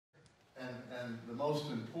And the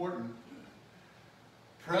most important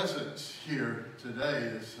presence here today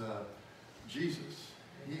is Jesus.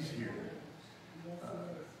 He's here.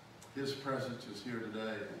 His presence is here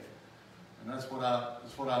today. And that's what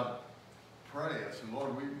I pray. I said,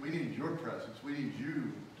 Lord, we need your presence. We need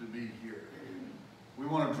you to be here. We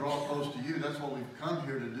want to draw close to you. That's what we've come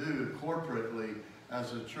here to do corporately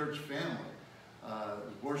as a church family.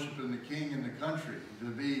 Worshiping the King in the country, to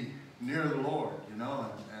be near the Lord, you know,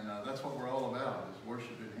 and that's what we're all about, is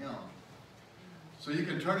worshiping Him. So you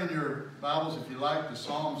can turn in your Bibles, if you like, to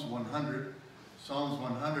Psalms 100. Psalms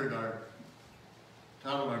 100, our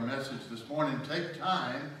title of our message this morning, Take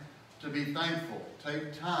Time to Be Thankful.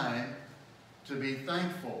 Take time to be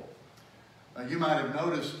thankful. You might have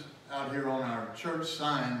noticed out here on our church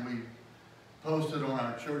sign, we posted on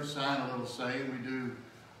our church sign a little saying we do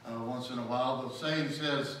once in a while. The saying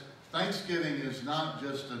says, Thanksgiving is not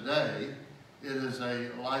just a day, it is a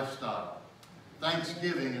lifestyle.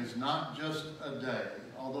 Thanksgiving is not just a day,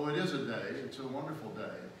 although it is a day, it's a wonderful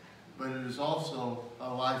day, but it is also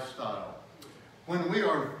a lifestyle. When we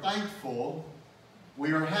are thankful,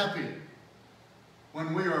 we are happy.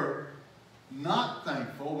 When we are not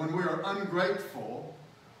thankful, when we are ungrateful,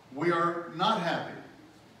 we are not happy.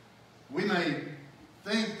 We may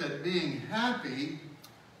think that being happy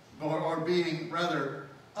or being rather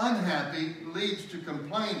unhappy leads to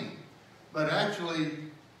complaining. But actually,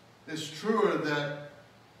 it's truer that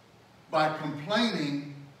by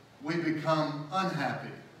complaining, we become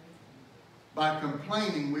unhappy. By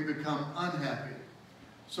complaining, we become unhappy.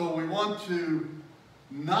 So we want to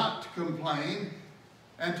not complain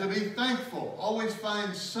and to be thankful. Always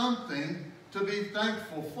find something to be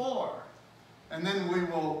thankful for. And then we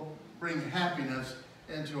will bring happiness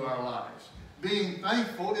into our lives. Being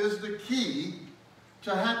thankful is the key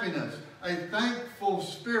to happiness. A thankful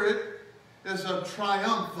spirit is a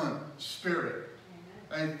triumphant spirit.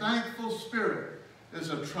 A thankful spirit is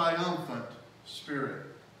a triumphant spirit.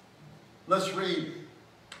 Let's read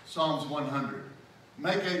Psalms 100.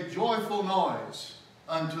 Make a joyful noise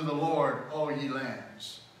unto the Lord, all ye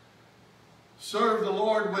lands. Serve the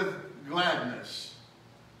Lord with gladness.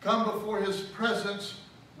 Come before His presence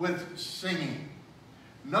with singing.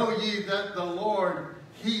 Know ye that the Lord,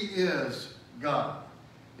 He is God.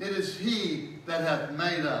 It is He that hath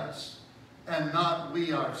made us, and not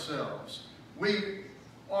we ourselves. We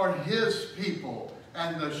are His people,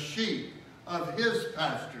 and the sheep of His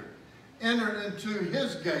pasture. Enter into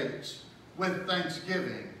His gates with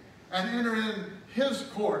thanksgiving, and enter in His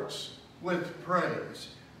courts with praise.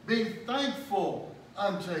 Be thankful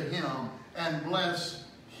unto Him, and bless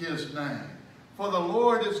His name. For the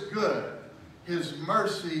Lord is good. His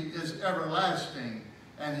mercy is everlasting,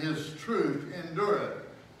 and His truth endureth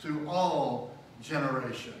to all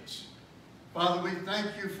generations. Father, we thank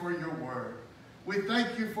you for your word. We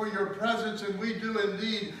thank you for your presence, and we do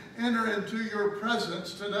indeed enter into your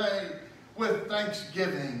presence today with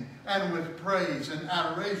thanksgiving and with praise and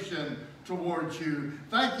adoration towards you.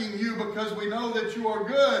 Thanking you because we know that you are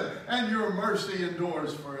good and your mercy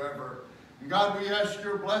endures forever. And God, we ask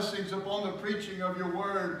your blessings upon the preaching of your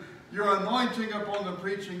word, your anointing upon the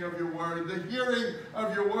preaching of your word, the hearing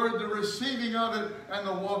of your word, the receiving of it, and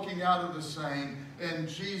the walking out of the same. In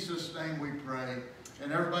Jesus' name we pray.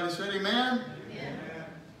 And everybody said amen? Amen.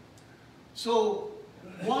 So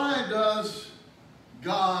why does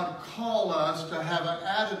God call us to have an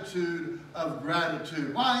attitude of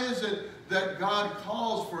gratitude? Why is it that God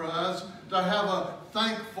calls for us to have a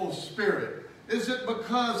thankful spirit? Is it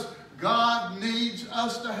because God needs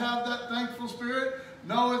us to have that thankful spirit?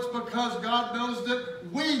 No, it's because God knows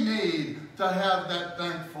that we need to have that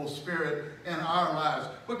thankful spirit in our lives.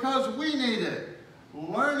 Because we need it.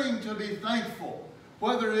 Learning to be thankful,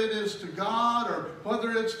 whether it is to God or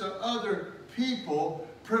whether it's to other people,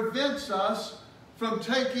 prevents us from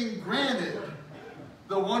taking granted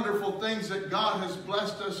the wonderful things that God has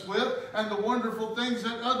blessed us with and the wonderful things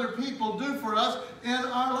that other people do for us in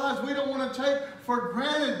our lives. We don't want to take for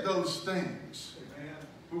granted those things. Amen.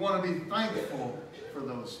 We want to be thankful for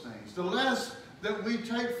those things. The less that we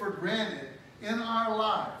take for granted in our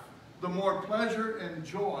life, the more pleasure and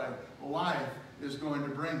joy life is going to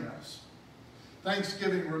bring us.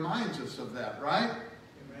 Thanksgiving reminds us of that, right?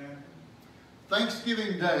 Amen.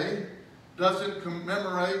 Thanksgiving Day doesn't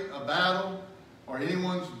commemorate a battle or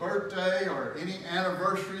anyone's birthday or any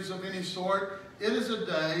anniversaries of any sort. It is a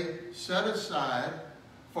day set aside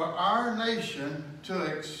for our nation to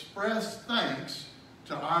express thanks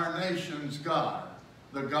to our nation's God,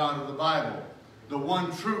 the God of the Bible, the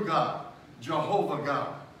one true God, Jehovah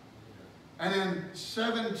God. And in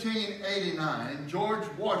 1789, George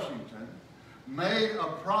Washington made a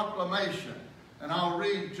proclamation and I'll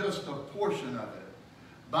read just a portion of it.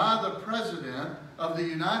 By the President of the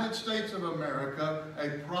United States of America, a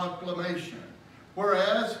proclamation.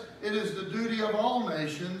 Whereas it is the duty of all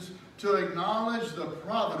nations to acknowledge the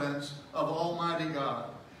providence of Almighty God,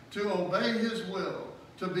 to obey His will,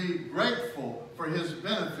 to be grateful for His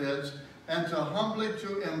benefits, and to humbly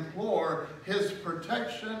to implore His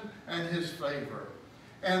protection and His favor.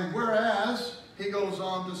 And whereas, he goes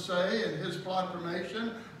on to say in his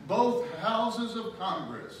proclamation, both houses of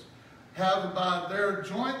Congress have by their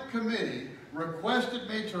joint committee requested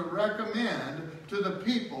me to recommend to the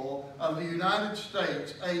people of the United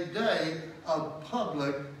States a day of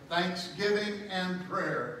public thanksgiving and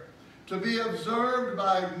prayer, to be observed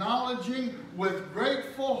by acknowledging with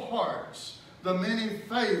grateful hearts the many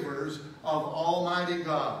favors of Almighty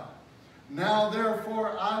God. Now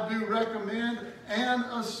therefore I do recommend and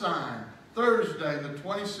assign Thursday, the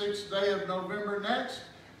 26th day of November next,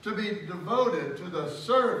 to be devoted to the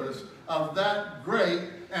service of that great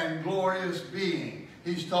and glorious being.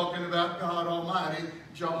 He's talking about God Almighty,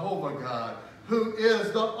 Jehovah God, who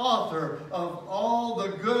is the author of all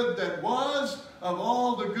the good that was, of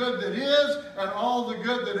all the good that is, and all the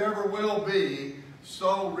good that ever will be.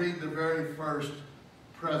 So read the very first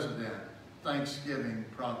President Thanksgiving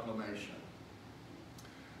Proclamation.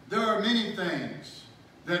 There are many things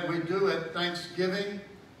that we do at Thanksgiving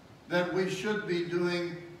that we should be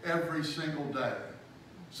doing every single day.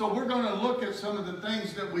 So we're going to look at some of the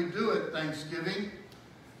things that we do at Thanksgiving.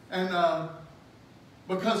 And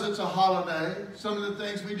because it's a holiday, some of the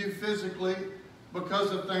things we do physically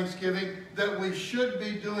because of Thanksgiving that we should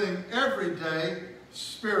be doing every day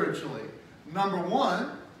spiritually. Number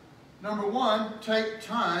one, take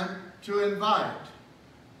time to invite.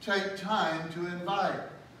 Take time to invite.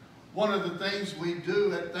 One of the things we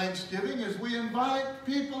do at Thanksgiving is we invite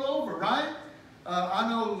people over, right? I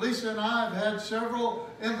know Lisa and I have had several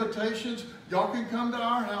invitations. Y'all can come to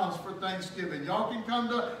our house for Thanksgiving. Y'all can come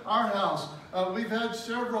to our house. We've had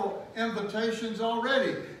several invitations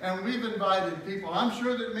already, and we've invited people. I'm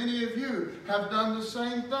sure that many of you have done the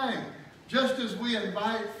same thing. Just as we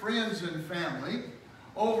invite friends and family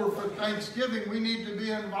over for Thanksgiving, we need to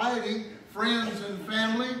be inviting friends and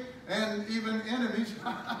family and even enemies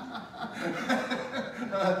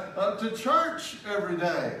to church every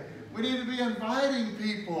day. We need to be inviting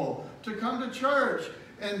people to come to church.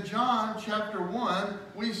 In John chapter 1,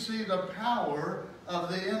 we see the power of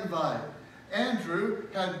the invite. Andrew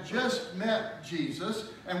had just met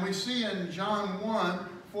Jesus, and we see in John 1,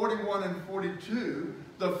 41 and 42,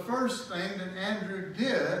 the first thing that Andrew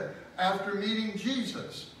did after meeting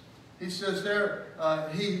Jesus. He says there,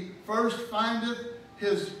 he first findeth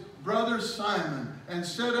his brother Simon, and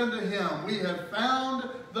said unto him, we have found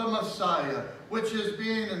the Messiah, which is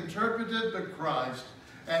being interpreted the Christ,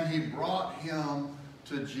 and he brought him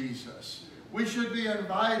to Jesus. We should be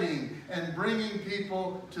inviting and bringing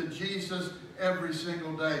people to Jesus every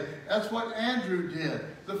single day. That's what Andrew did.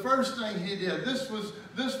 The first thing he did, this was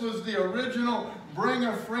the original bring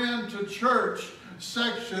a friend to church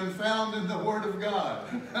section found in the Word of God.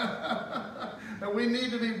 And we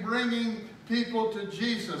need to be bringing people to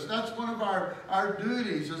Jesus. That's one of our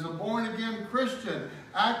duties as a born-again Christian,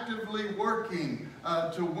 actively working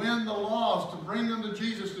to win the lost, to bring them to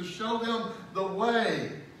Jesus, to show them the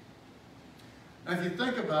way. And if you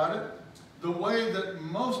think about it, the way that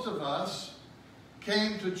most of us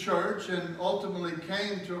came to church and ultimately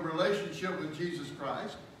came to a relationship with Jesus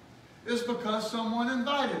Christ is because someone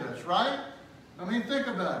invited us, right? I mean, think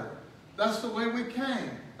about it. That's the way we came.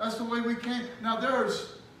 That's the way we came. Now,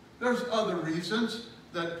 there's other reasons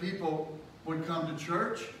that people would come to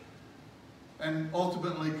church and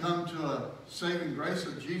ultimately come to a saving grace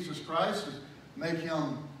of Jesus Christ and make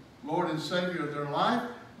Him Lord and Savior of their life.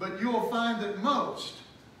 But you will find that most,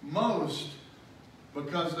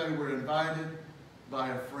 because they were invited by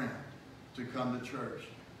a friend to come to church.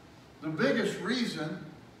 The biggest reason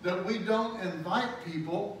that we don't invite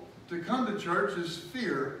people to come to church is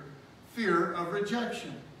fear of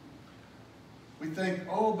rejection. We think,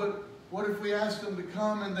 oh, but what if we ask them to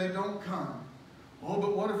come and they don't come? Oh,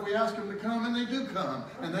 but what if we ask them to come and they do come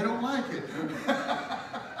and they don't like it?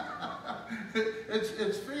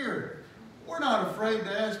 It's fear. We're not afraid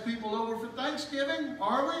to ask people over for Thanksgiving,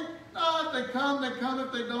 are we? No, if they come, they come.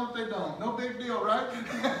 If they don't, they don't. No big deal, right?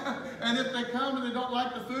 And if they come and they don't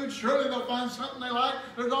like the food, surely they'll find something they like.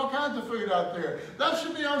 There's all kinds of food out there. That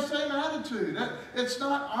should be our same attitude. It's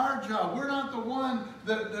not our job. We're not the one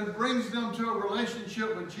that brings them to a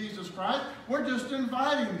relationship with Jesus Christ. We're just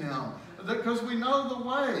inviting them because we know the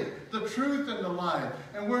way, the truth, and the life.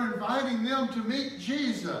 And we're inviting them to meet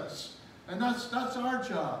Jesus. And that's our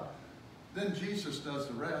job. then Jesus does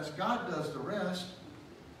the rest. God does the rest.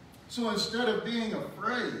 So instead of being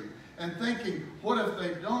afraid and thinking, what if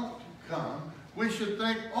they don't come? We should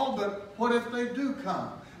think, oh, but what if they do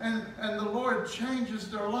come? And the Lord changes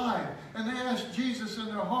their life. And they ask Jesus in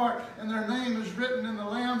their heart, and their name is written in the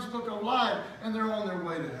Lamb's Book of Life, and they're on their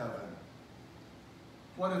way to heaven.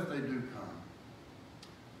 What if they do come?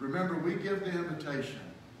 Remember, we give the invitation.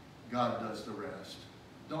 God does the rest.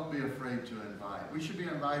 Don't be afraid to invite. We should be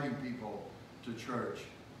inviting people to church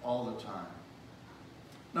all the time.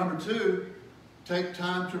 Number 2, take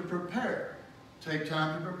time to prepare. Take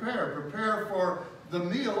time to prepare. Prepare for the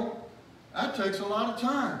meal. That takes a lot of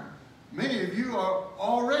time. Many of you are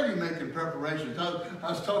already making preparations. I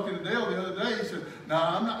was talking to Dale the other day. He said,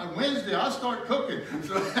 "Now, I'm not, Wednesday I'll start cooking."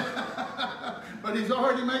 So, but he's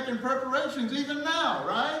already making preparations even now,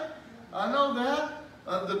 right? I know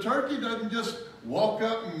that. The turkey doesn't just walk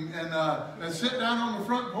up and sit down on the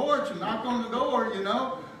front porch and knock on the door, you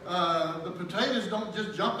know. The potatoes don't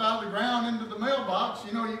just jump out of the ground into the mailbox.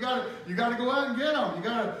 You know, you gotta go out and get them.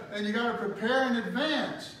 You gotta prepare in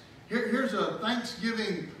advance. Here's a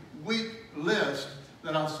Thanksgiving week list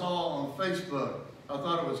that I saw on Facebook. I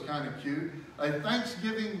thought it was kind of cute. A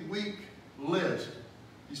Thanksgiving week list.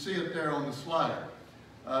 You see it there on the slide.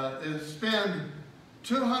 Spend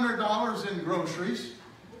 $200 in groceries.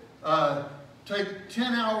 Take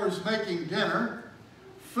 10 hours making dinner.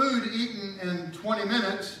 Food eaten in 20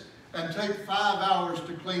 minutes. And take 5 hours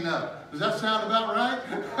to clean up. Does that sound about right?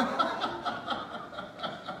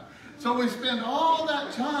 So we spend all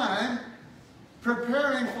that time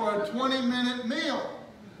preparing for a 20-minute meal.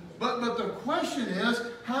 But the question is,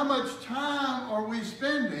 how much time are we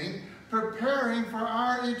spending preparing for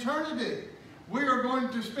our eternity? We are going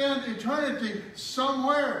to spend eternity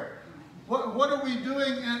somewhere. What are we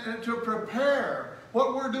doing to prepare?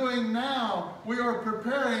 What we're doing now, we are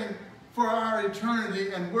preparing for our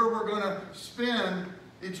eternity and where we're going to spend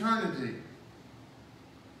eternity.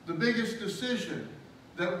 The biggest decision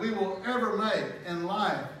that we will ever make in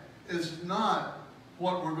life is not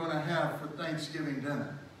what we're going to have for Thanksgiving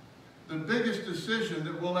dinner. The biggest decision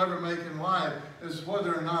that we'll ever make in life is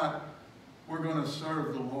whether or not we're going to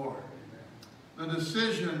serve the Lord. The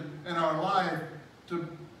decision in our life to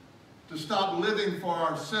stop living for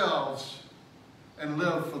ourselves and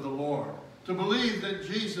live for the Lord. To believe that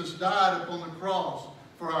Jesus died upon the cross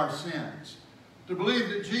for our sins. To believe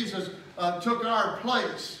that Jesus took our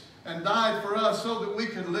place and died for us so that we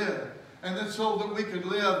could live. And then so that we could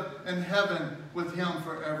live in heaven with Him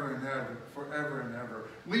forever and ever. Forever and ever.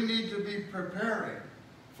 We need to be preparing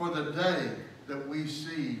for the day that we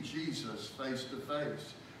see Jesus face to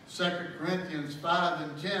face. 2 Corinthians 5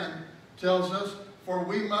 and 10 tells us, "For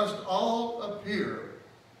we must all appear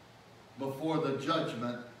before the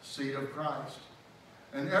judgment seat of Christ.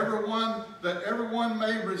 And that everyone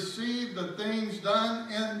may receive the things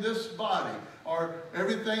done in this body," or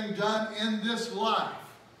everything done in this life.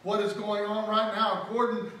 What is going on right now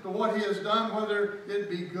according to what He has done, whether it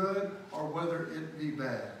be good or whether it be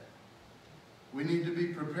bad. We need to be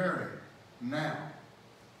preparing now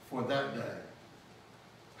for that day.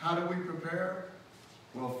 How do we prepare?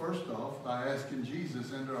 Well, first off, by asking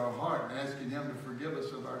Jesus into our heart and asking Him to forgive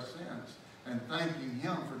us of our sins and thanking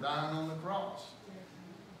Him for dying on the cross.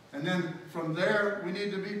 And then from there, we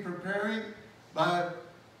need to be preparing by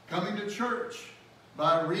coming to church,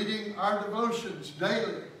 by reading our devotions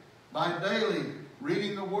daily, by daily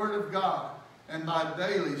reading the Word of God, and by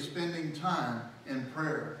daily spending time in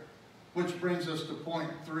prayer. Which brings us to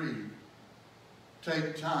point 3.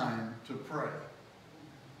 Take time to pray.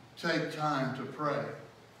 Take time to pray.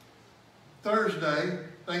 Thursday,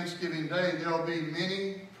 Thanksgiving Day, there will be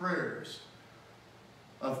many prayers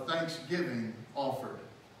of thanksgiving offered.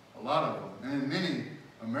 A lot of them. And in many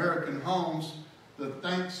American homes, the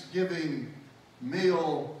Thanksgiving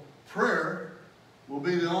meal prayer will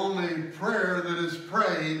be the only prayer that is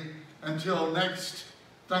prayed until next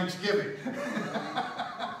Thanksgiving.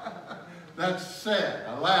 That's sad.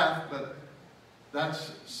 I laugh, but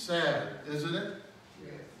that's sad, isn't it?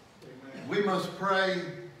 Yes. Amen. We must pray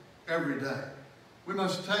every day. We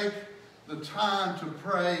must take the time to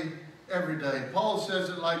pray every day. Paul says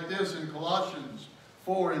it like this in Colossians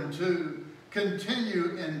 4 and 2.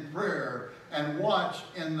 Continue in prayer and watch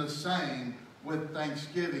in the same with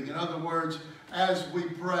thanksgiving. In other words, as we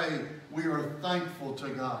pray, we are thankful to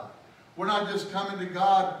God. We're not just coming to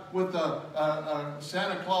God with a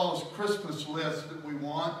Santa Claus Christmas list that we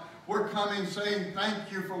want. We're coming saying,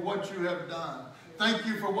 thank you for what you have done. Thank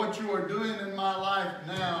you for what you are doing in my life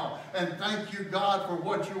now. And thank you, God, for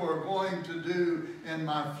what you are going to do in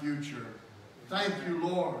my future. Thank you,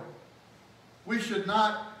 Lord. We should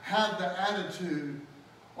not have the attitude,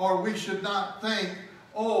 or we should not think,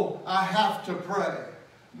 oh, I have to pray.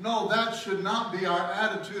 No, that should not be our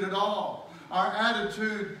attitude at all. Our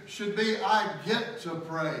attitude should be, I get to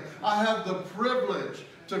pray. I have the privilege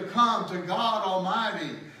to come to God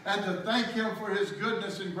Almighty and to thank Him for His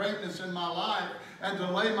goodness and greatness in my life and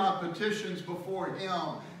to lay my petitions before Him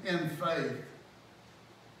in faith.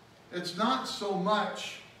 It's not so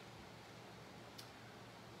much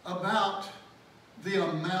about the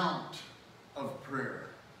amount of prayer.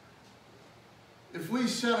 If we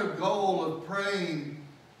set a goal of praying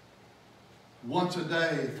once a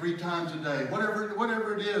day, 3 times a day,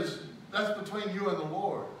 whatever it is, that's between you and the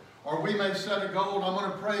Lord. Or we may set a goal, I'm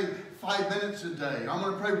going to pray 5 minutes a day. I'm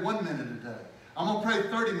going to pray 1 minute a day. I'm going to pray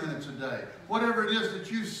 30 minutes a day. Whatever it is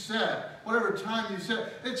that you set, whatever time you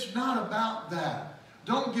set, it's not about that.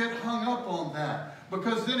 Don't get hung up on that.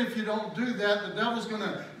 Because then if you don't do that, the devil's going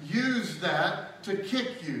to use that to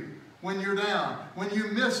kick you when you're down, when you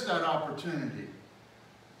miss that opportunity.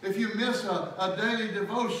 If you miss a daily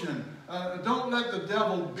devotion, don't let the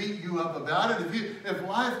devil beat you up about it. If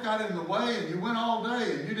life got in the way and you went all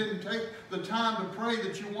day and you didn't take the time to pray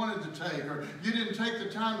that you wanted to take, or you didn't take the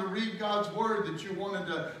time to read God's Word that you wanted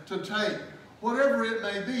to take, whatever it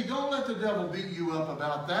may be, don't let the devil beat you up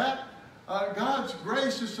about that. God's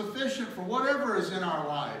grace is sufficient for whatever is in our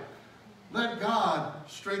life. Let God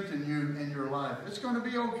strengthen you in your life. It's going to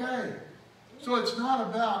be okay. So it's not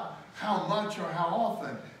about how much or how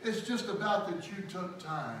often. It's just about that you took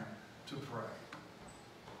time to pray.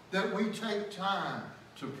 That we take time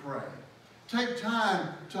to pray. Take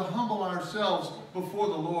time to humble ourselves before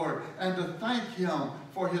the Lord and to thank Him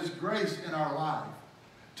for His grace in our life.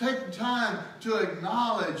 Take time to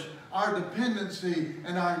acknowledge our dependency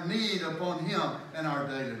and our need upon Him in our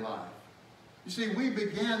daily life. You see, we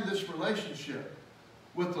began this relationship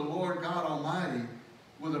with the Lord God Almighty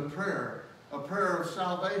with a prayer of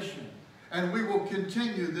salvation. And we will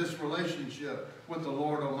continue this relationship with the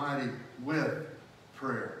Lord Almighty with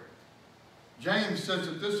prayer. James says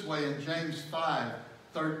it this way in James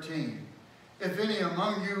 5:13. If any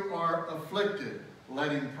among you are afflicted,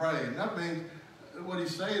 let him pray. And that means what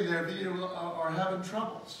he's saying there, if you are having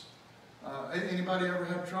troubles. Anybody ever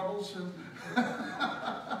have troubles?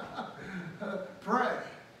 Pray.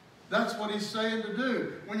 That's what he's saying to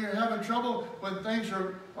do. When you're having trouble, when things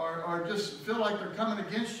are just feel like they're coming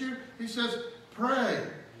against you, he says, pray.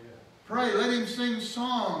 Pray. Let him sing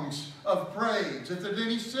songs of praise. If there's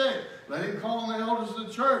any sick, let him call on the elders of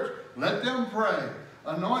the church. Let them pray,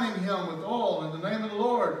 anointing him with oil in the name of the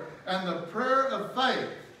Lord. And the prayer of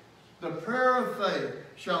faith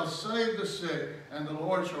shall save the sick, and the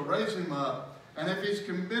Lord shall raise him up. And if he's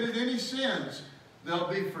committed any sins, they'll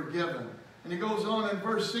be forgiven. And he goes on in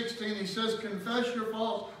verse 16, he says, confess your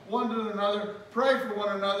faults one to another, pray for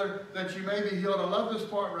one another that you may be healed. I love this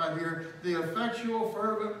part right here. The effectual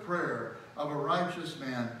fervent prayer of a righteous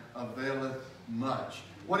man availeth much.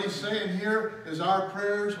 What he's saying here is our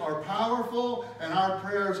prayers are powerful and our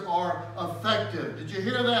prayers are effective. Did you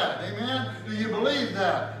hear that? Amen? Do you believe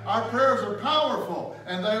that? Our prayers are powerful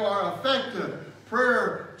and they are effective.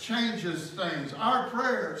 Prayer changes things. Our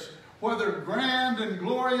prayers, whether grand and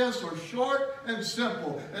glorious or short and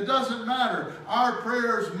simple, it doesn't matter. Our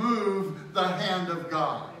prayers move the hand of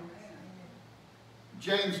God.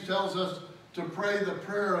 James tells us to pray the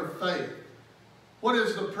prayer of faith. What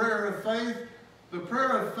is the prayer of faith? The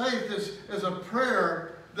prayer of faith is a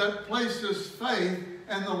prayer that places faith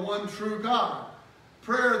in the one true God.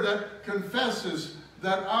 Prayer that confesses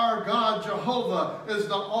that our God, Jehovah, is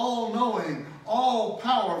the all-knowing,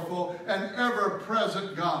 all-powerful, and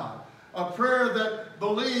ever-present God. A prayer that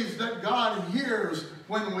believes that God hears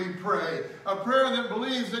when we pray. A prayer that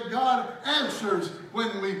believes that God answers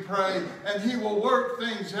when we pray, and He will work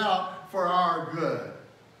things out for our good.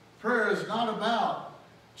 Prayer is not about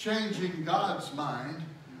changing God's mind.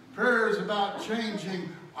 Prayer is about changing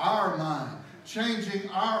our mind, changing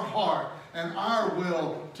our heart and our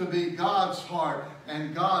will to be God's heart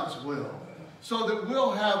and God's will, so that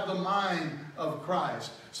we'll have the mind of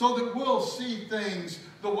Christ, so that we'll see things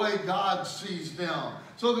the way God sees them,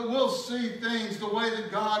 so that we'll see things the way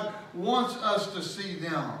that God wants us to see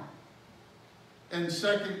them. In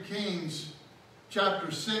 2 Kings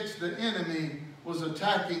chapter 6, the enemy was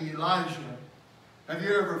attacking Elijah. Have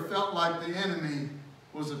you ever felt like the enemy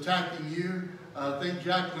was attacking you? I think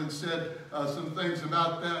Jacqueline said some things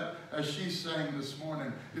about that as she sang this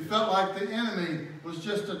morning. You felt like the enemy was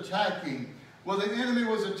just attacking. Well, the enemy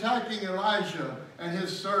was attacking Elijah and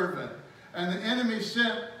his servant. And the enemy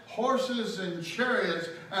sent horses and chariots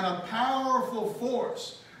and a powerful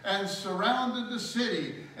force and surrounded the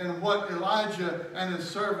city in what Elijah and his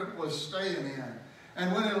servant was staying in.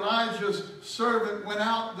 And when Elijah's servant went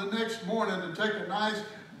out the next morning to take a nice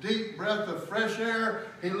deep breath of fresh air,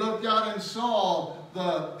 he looked out and saw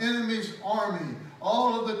the enemy's army,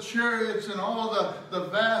 all of the chariots and all the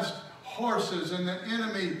vast horses and the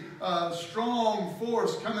enemy strong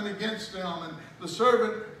force coming against them. And the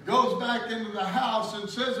servant goes back into the house and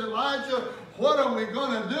says, Elijah, what are we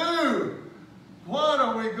going to do? What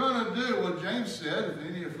are we going to do? Well, James said, if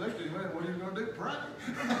any afflicted, what are you going to do? Pray.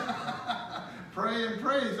 Pray and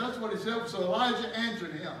praise. That's what he said. So Elijah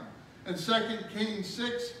answered him in 2 Kings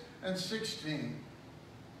 6 and 16.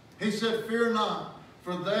 He said, fear not,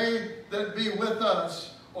 for they that be with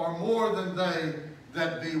us are more than they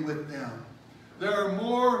that be with them. There are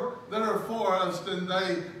more that are for us than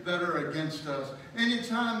they that are against us.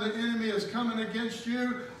 Anytime the enemy is coming against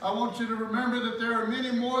you, I want you to remember that there are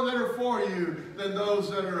many more that are for you than those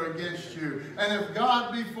that are against you. And if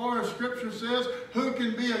God be for us, Scripture says, who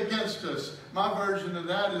can be against us? My version of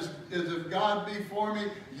that is if God be for me,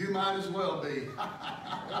 you might as well be.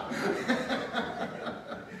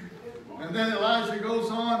 And then Elijah goes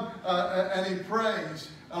on and he prays.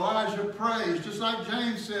 Elijah prays, just like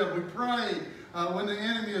James said, we pray when the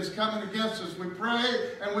enemy is coming against us. We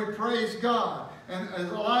pray and we praise God. And as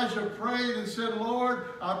Elijah prayed and said, Lord,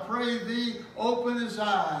 I pray thee, open his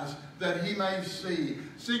eyes that he may see.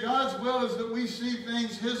 See, God's will is that we see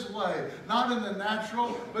things his way, not in the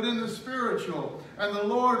natural, but in the spiritual. And the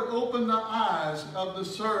Lord opened the eyes of the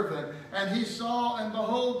servant, and he saw, and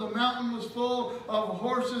behold, the mountain was full of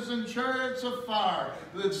horses and chariots of fire.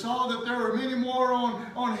 That saw that there were many more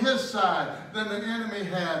on his side than the enemy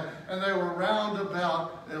had, and they were round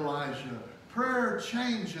about Elijah. Prayer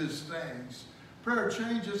changes things. Prayer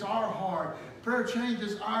changes our heart. Prayer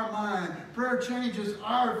changes our mind. Prayer changes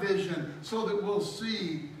our vision so that we'll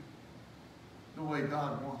see the way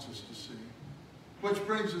God wants us to see. Which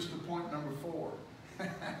brings us to point number 4.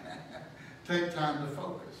 Take time to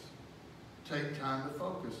focus. Take time to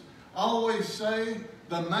focus. I always say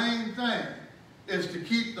the main thing is to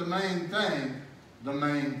keep the main thing the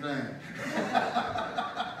main thing.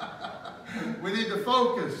 We need to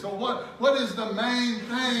focus. So what is the main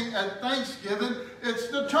thing at Thanksgiving? It's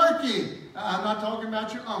the turkey. I'm not talking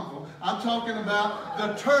about your uncle. I'm talking about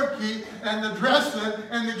the turkey and the dressing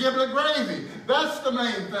and the giblet gravy. That's the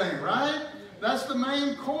main thing, right? That's the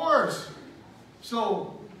main course.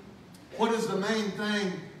 So what is the main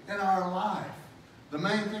thing in our life? The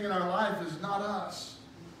main thing in our life is not us.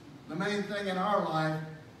 The main thing in our life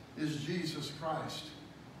is Jesus Christ.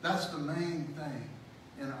 That's the main thing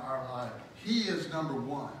in our life. He is number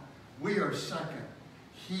one. We are second.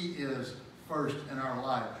 He is first in our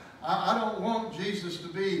life. I don't want Jesus to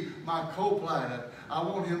be my co-pilot. I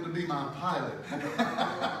want him to be my pilot.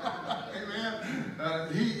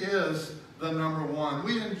 Amen. He is the number one.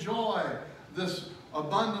 We enjoy this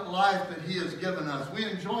abundant life that he has given us. We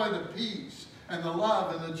enjoy the peace and the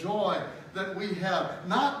love and the joy that we have,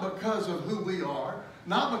 not because of who we are,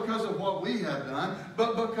 not because of what we have done,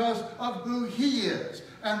 but because of who he is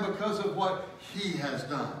and because of what he has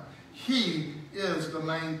done. He is the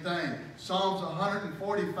main thing. Psalms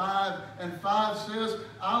 145 and 5 says,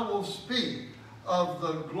 I will speak of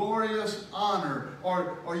the glorious honor,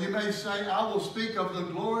 or you may say, I will speak of the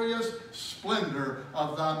glorious splendor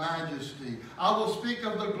of thy majesty. I will speak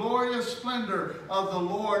of the glorious splendor of the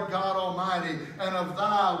Lord God Almighty and of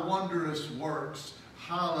thy wondrous works.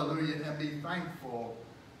 Hallelujah. And be thankful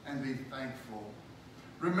and be thankful.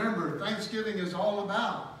 Remember, Thanksgiving is all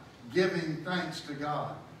about giving thanks to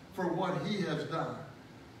God for what he has done,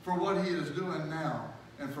 for what he is doing now,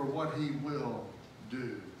 and for what he will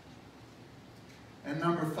do. And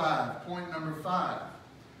number 5, point number 5,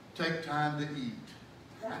 take time to eat.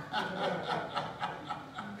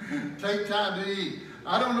 Take time to eat.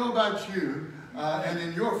 I don't know about you and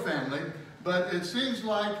in your family, but it seems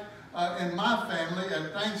like in my family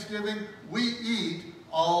at Thanksgiving, we eat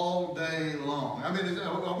all day long. I mean,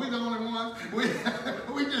 are we the only ones?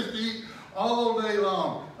 We just eat all day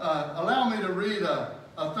long. Allow me to read a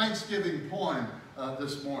Thanksgiving poem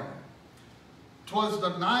this morning. 'Twas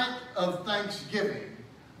the night of Thanksgiving,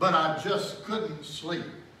 but I just couldn't sleep.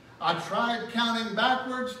 I tried counting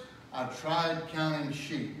backwards, I tried counting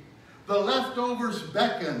sheep. The leftovers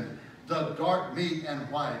beckoned, the dark meat and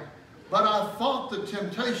white, but I fought the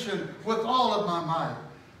temptation with all of my might.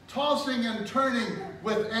 Tossing and turning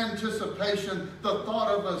with anticipation, the thought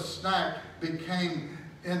of a snack became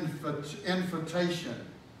invitation.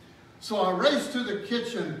 So I raced to the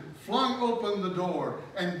kitchen, flung open the door,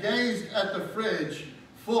 and gazed at the fridge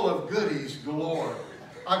full of goodies galore.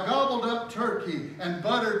 I gobbled up turkey and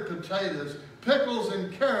buttered potatoes, pickles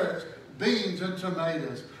and carrots, beans and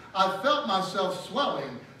tomatoes. I felt myself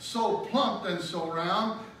swelling, so plump and so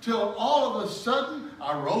round, till all of a sudden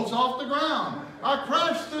I rose off the ground. I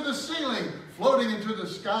crashed through the ceiling, floating into the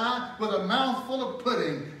sky with a mouthful of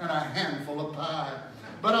pudding and a handful of pie.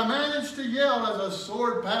 But I managed to yell as I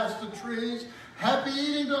soared past the trees, happy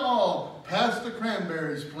eating to all, pass the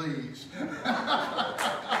cranberries, please.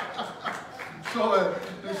 So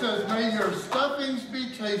it says, may your stuffings be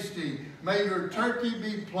tasty, may your turkey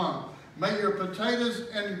be plump, may your potatoes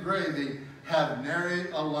and gravy have nary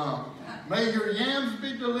a lump. May your yams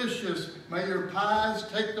be delicious, may your pies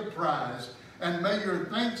take the prize, and may your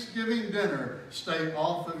Thanksgiving dinner stay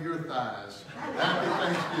off of your thighs.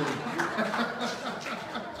 Happy Thanksgiving.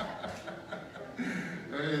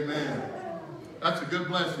 Amen. That's a good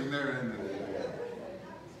blessing there, isn't it?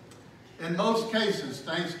 In most cases,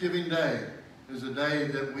 Thanksgiving Day is a day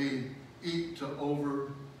that we eat to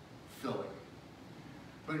overfill it.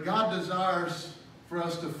 But God desires for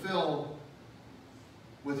us to fill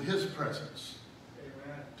with His presence,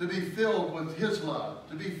 Amen. to be filled with His love,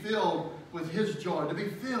 to be filled with His joy, to be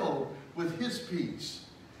filled with His peace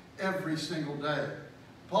every single day.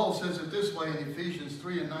 Paul says it this way in Ephesians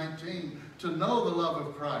 3:19, to know the love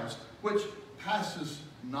of Christ, which passes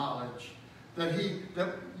knowledge, that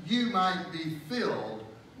you might be filled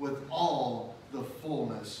with all the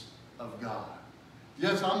fullness of God.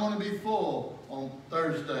 Yes, I'm going to be full on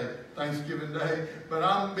Thursday, Thanksgiving Day, but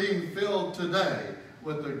I'm being filled today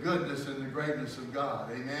with the goodness and the greatness of God.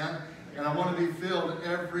 Amen? And I want to be filled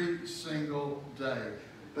every single day.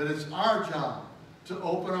 But it's our job to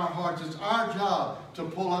open our hearts. It's our job to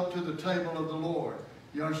pull up to the table of the Lord.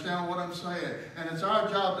 You understand what I'm saying? And it's our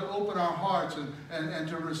job to open our hearts and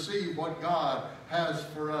to receive what God has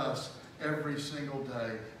for us every single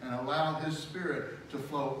day and allow His Spirit to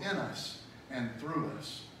flow in us and through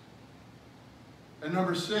us. And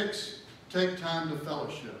number 6, take time to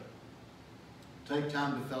fellowship. Take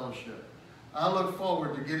time to fellowship. I look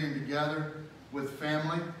forward to getting together with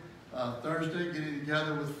family Thursday, getting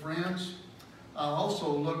together with friends. I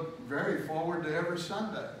also look very forward to every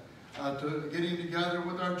Sunday to getting together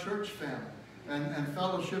with our church family and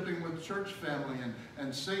fellowshipping with church family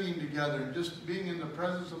and singing together and just being in the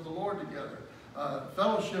presence of the Lord together.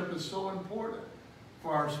 Fellowship is so important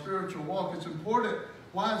for our spiritual walk. It's important.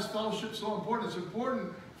 Why is fellowship so important? It's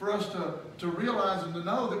important for us to realize and to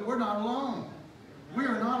know that we're not alone. We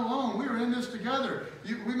are not alone. We are in this together.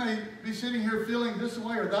 We may be sitting here feeling this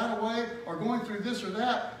way or that way or going through this or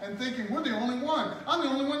that and thinking, we're the only one. I'm the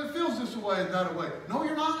only one that feels this way and that way. No,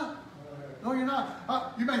 you're not. No, you're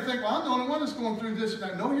not. You may think, well, I'm the only one that's going through this and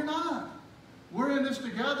that. No, you're not. We're in this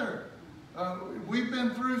together. We've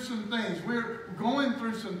been through some things. We're going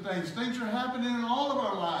through some things. Things are happening in all of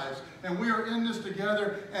our lives. And we are in this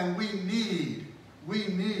together, and we need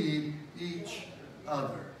each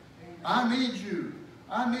other. I need you.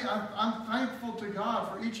 I'm thankful to God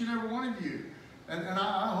for each and every one of you. And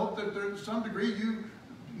I hope that to some degree you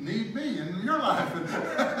need me in your life.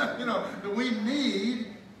 That we need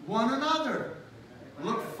one another. I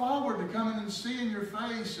look forward to coming and seeing your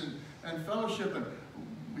face and fellowshipping.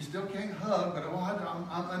 We still can't hug, but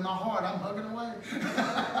I'm in my heart, I'm hugging away.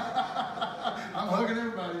 I'm hugging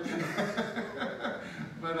everybody.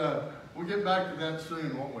 But we'll get back to that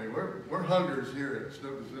soon, won't we? We're huggers here at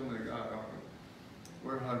Snook Assembly of God, aren't we?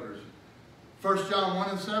 We're huggers. 1 John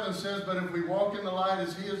 1:7 says, but if we walk in the light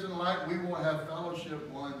as He is in the light, we will have fellowship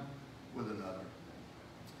one with another.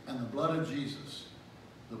 And the blood of Jesus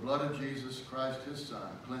Christ, His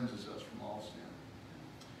Son, cleanses us from all sin.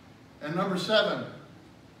 And number 7.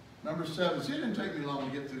 See, it didn't take me long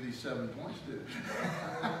to get through these 7 points, did it?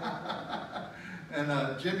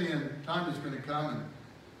 And Jimmy and Tanya's going to come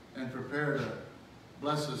and prepare to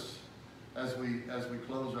bless us as we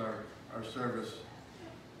close our service.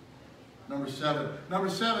 Number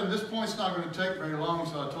 7, this point's not going to take very long,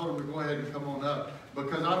 so I told him to go ahead and come on up,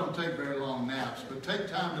 because I don't take very long naps, but take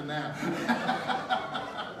time to nap.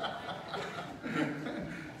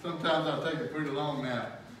 Sometimes I'll take a pretty long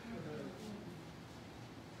nap.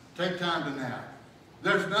 Take time to nap.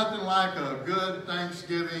 There's nothing like a good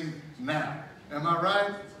Thanksgiving nap. Am I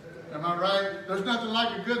right? Am I right? There's nothing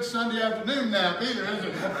like a good Sunday afternoon nap either, is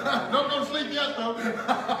there? Don't go to sleep yet, though.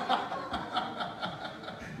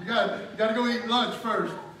 You got to go eat lunch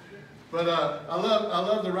first. But I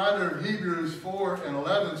love the writer of Hebrews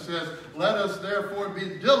 4:11 says, let us therefore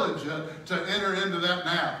be diligent to enter into that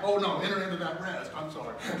nap. Oh no, enter into that rest. I'm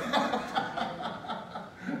sorry.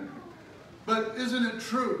 But isn't it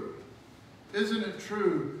true? Isn't it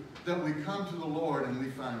true that we come to the Lord and we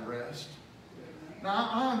find rest? Now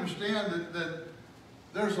I understand that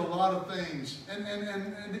there's a lot of things.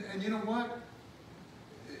 And you know what?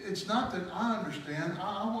 It's not that I understand.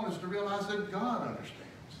 I want us to realize that God understands.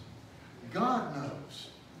 God knows.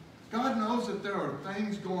 God knows that there are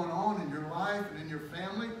things going on in your life and in your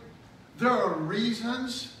family. There are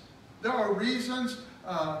reasons. There are reasons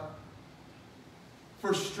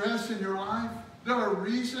for stress in your life. There are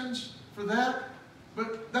reasons for that.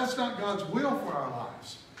 But that's not God's will for our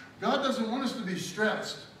lives. God doesn't want us to be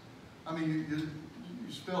stressed. I mean, you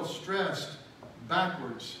spell stressed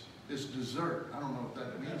backwards. It's dessert. I don't know if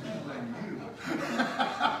that means anything to you.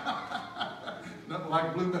 Nothing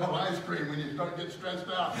like Bluebell ice cream when you start getting stressed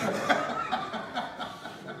out.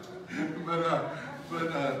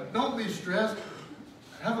 but don't be stressed.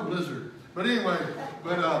 Have a blizzard. But anyway,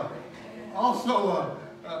 also,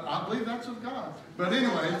 I believe that's of God. But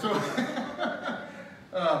anyway, so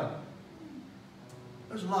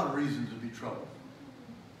there's a lot of reasons to be troubled.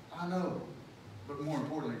 I know. But more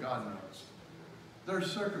importantly, God knows.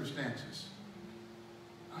 There's circumstances.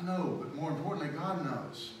 I know, but more importantly, God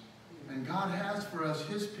knows. And God has for us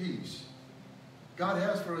His peace. God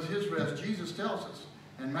has for us His rest. Jesus tells us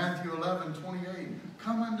in Matthew 11:28,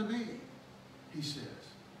 "Come unto me," He says.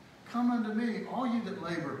 "Come unto me, all you that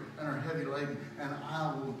labor and are heavy laden, and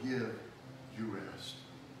I will give you rest.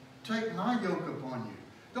 Take my yoke upon you."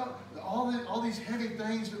 Don't, all these heavy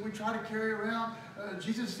things that we try to carry around,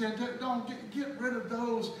 Jesus said, don't get rid of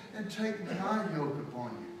those and take my yoke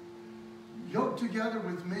upon you. Yoke together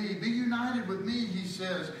with me, be united with me, He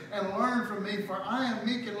says, and learn from me, for I am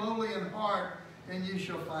meek and lowly in heart, and ye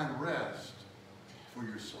shall find rest for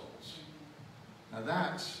your souls. Now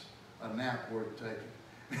that's a nap worth taking.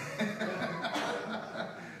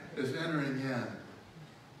 Is entering in.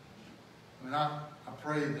 I mean, I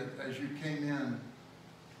pray that as you came in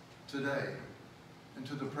today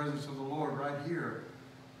into the presence of the Lord right here,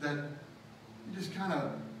 that you just kind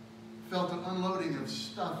of felt an unloading of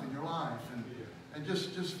stuff in your life and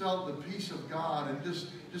just felt the peace of God and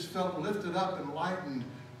just felt lifted up and lightened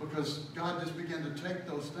because God just began to take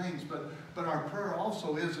those things. But our prayer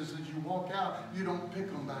also is as you walk out, you don't pick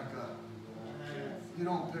them back up. You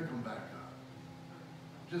don't pick them back up.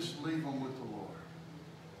 Just leave them with the Lord.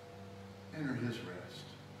 Enter His rest.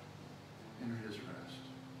 Enter His rest.